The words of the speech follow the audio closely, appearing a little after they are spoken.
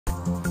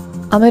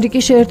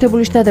ამერიკის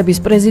შეერთებული შტატების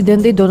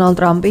პრეზიდენტი დონალდ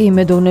ტრამპი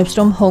იმედოვნებს,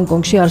 რომ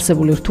ჰონგ-კონგში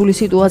არსებული რთული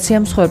სიტუაცია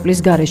მსხვერპლის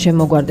გარეშე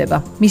მოგვარდება.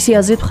 მისი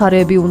აზრით,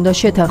 მხარეები უნდა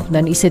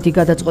შეთანხმდნენ ისეთი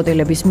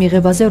გადაწყვეტილების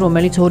მიღებაზე,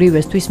 რომელიც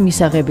ორივესთვის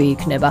მისაღები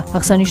იქნება.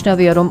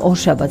 აღსანიშნავია, რომ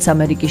ორშაბათს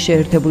ამერიკის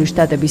შეერთებული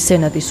შტატების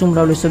სენატის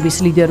უმრავლესობის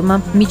ლიდერმა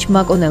მიჩ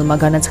მაკონელმა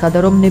განაცხადა,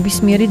 რომ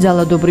ნებისმიერი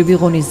ძალადობრივი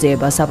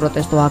ღონისძიება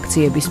საპროტესტო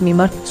აქციების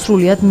მიმართ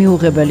სრულიად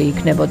მიუღებელი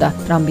იქნებოდა.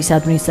 ტრამპის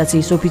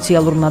ადმინისტრაციის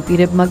ოფიციალურმა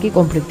პირებმა კი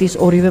კონფლიქტის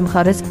ორივე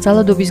მხარეს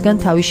ძალადობისგან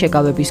თავის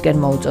შეკავებისკენ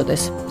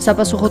მოუწოდეს.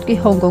 Საპასუხოდ კი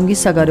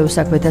ჰონგ-კონგის საგარეო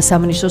საქმეთა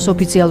სამინისტროს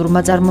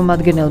ოფიციალურმა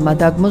წარმომადგენელმა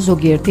დაგმო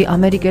ზოგიერთი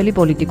ამერიკელი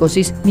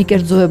პოლიტიკოსის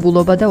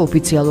მიკერძოებულობა და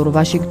ოფიციალურ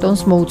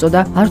ვაშინგტონს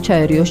მოუწოდა არ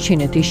ჩაერიოს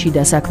ჩინეთის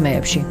შიდა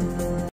საქმეებში.